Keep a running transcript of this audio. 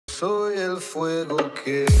soy el fuego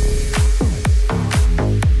que...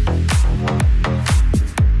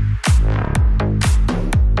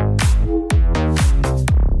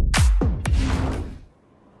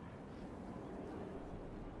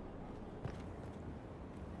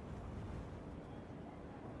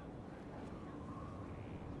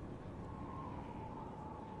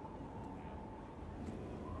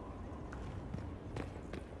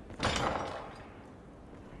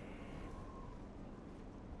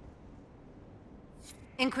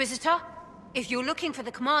 Inquisitor, if you're looking for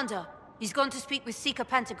the commander, he's gone to speak with Seeker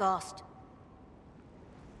Pentagast.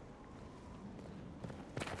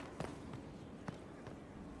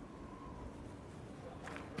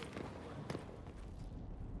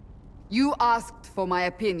 You asked for my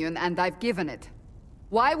opinion, and I've given it.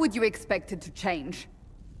 Why would you expect it to change?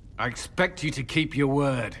 I expect you to keep your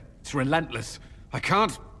word. It's relentless. I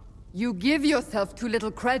can't... You give yourself too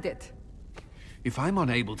little credit. If I'm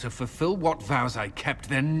unable to fulfill what vows I kept,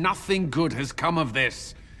 then nothing good has come of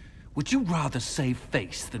this. Would you rather save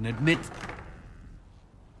face than admit...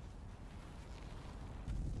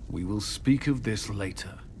 We will speak of this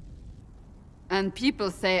later. And people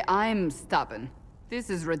say I'm stubborn. This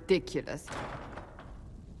is ridiculous.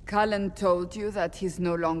 Cullen told you that he's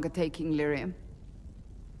no longer taking lyrium?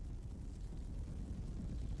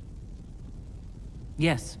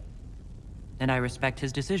 Yes. And I respect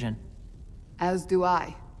his decision. As do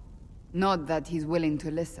I. Not that he's willing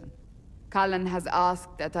to listen. Cullen has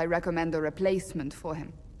asked that I recommend a replacement for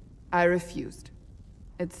him. I refused.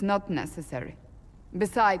 It's not necessary.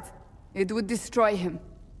 Besides, it would destroy him.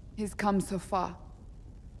 He's come so far.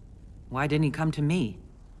 Why didn't he come to me?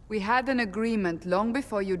 We had an agreement long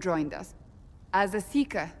before you joined us. As a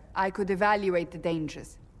Seeker, I could evaluate the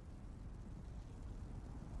dangers.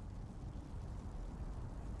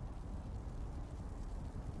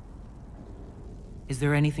 Is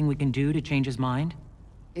there anything we can do to change his mind?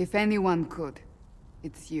 If anyone could,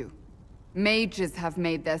 it's you. Mages have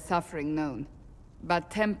made their suffering known, but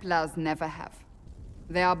Templars never have.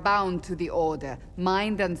 They are bound to the Order,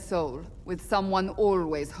 mind and soul, with someone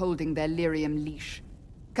always holding their lyrium leash.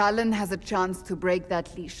 Cullen has a chance to break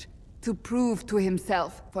that leash, to prove to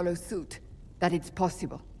himself, follow suit, that it's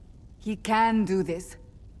possible. He can do this.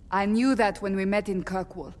 I knew that when we met in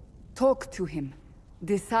Kirkwall. Talk to him.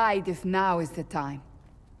 Decide if now is the time.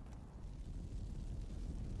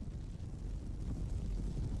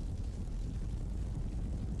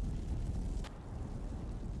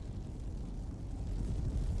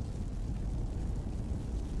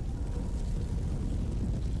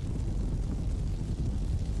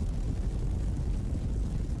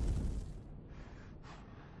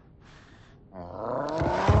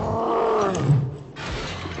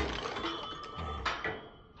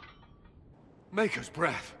 Maker's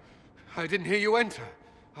breath. I didn't hear you enter.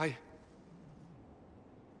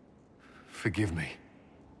 Forgive me.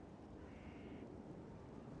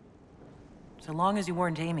 So long as you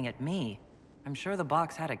weren't aiming at me, I'm sure the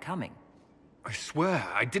box had it coming. I swear,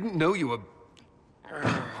 I didn't know you were...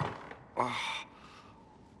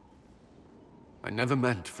 I never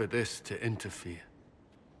meant for this to interfere.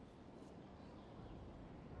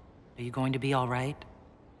 Are you going to be all right?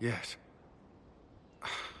 Yes. I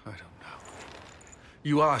don't know.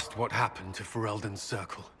 You asked what happened to Ferelden's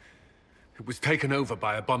Circle. It was taken over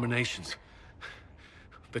by abominations.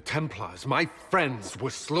 The Templars, my friends, were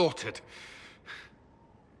slaughtered.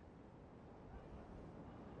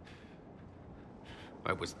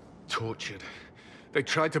 I was tortured. They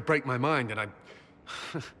tried to break my mind, and I...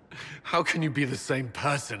 How can you be the same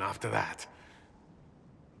person after that?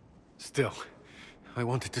 Still, I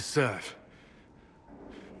wanted to serve.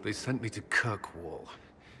 They sent me to Kirkwall.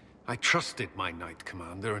 I trusted my Knight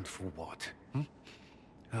Commander, and for what?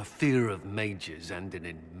 Her fear of mages ended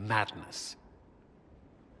in madness.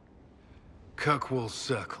 Kirkwall's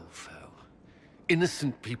Circle fell.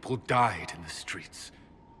 Innocent people died in the streets.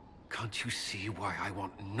 Can't you see why I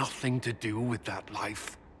want nothing to do with that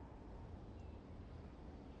life?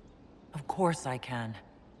 Of course I can.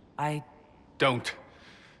 Don't.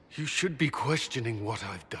 You should be questioning what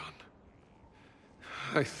I've done.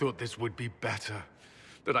 I thought this would be better.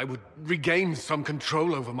 That I would regain some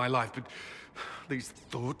control over my life, but these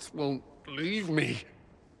thoughts won't leave me.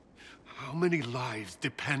 How many lives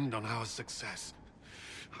depend on our success?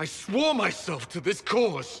 I swore myself to this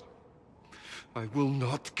cause. I will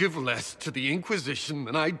not give less to the Inquisition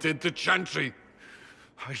than I did to Chantry.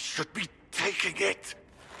 I should be taking it.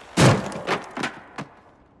 I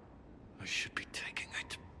should be taking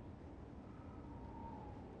it.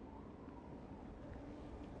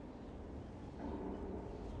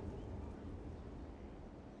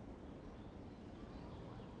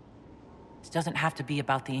 This doesn't have to be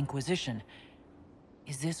about the Inquisition.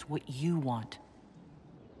 Is this what you want?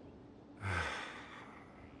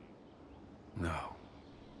 No.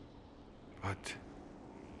 But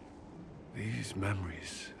these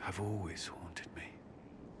memories have always haunted me.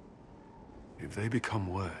 If they become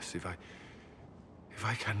worse, if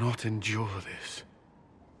I cannot endure this...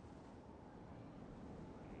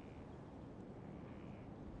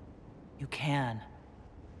 You can.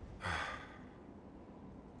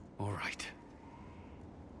 All right.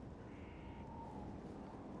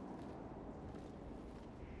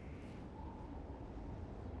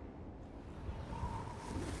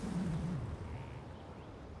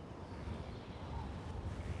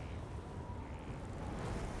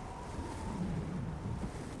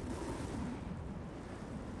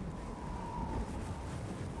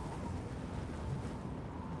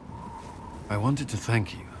 I wanted to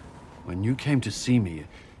thank you. When you came to see me,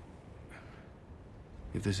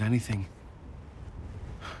 if there's anything...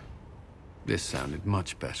 This sounded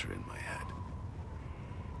much better in my head.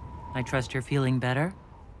 I trust you're feeling better?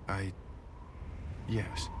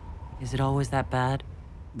 Yes. Is it always that bad?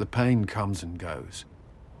 The pain comes and goes.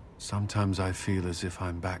 Sometimes I feel as if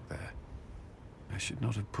I'm back there. I should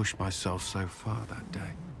not have pushed myself so far that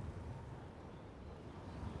day.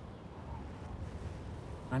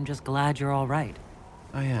 I'm just glad you're all right.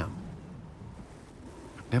 I am.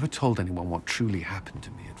 I've never told anyone what truly happened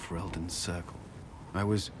to me at Ferelden's Circle. I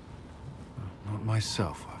was... not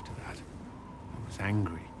myself after that. I was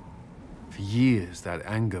angry. For years, that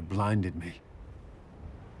anger blinded me.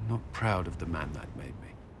 I'm not proud of the man that made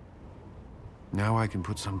me. Now I can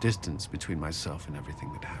put some distance between myself and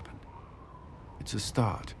everything that happened. It's a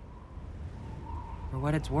start. For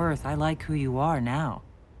what it's worth, I like who you are now.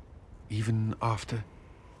 Even after...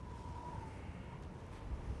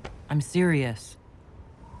 I'm serious.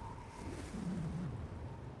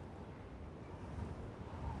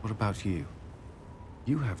 What about you?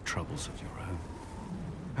 You have troubles of your own.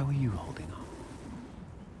 How are you holding on?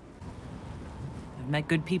 I've met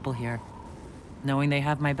good people here. Knowing they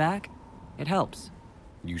have my back, it helps.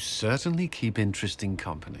 You certainly keep interesting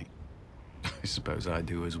company. I suppose I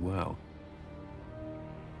do as well.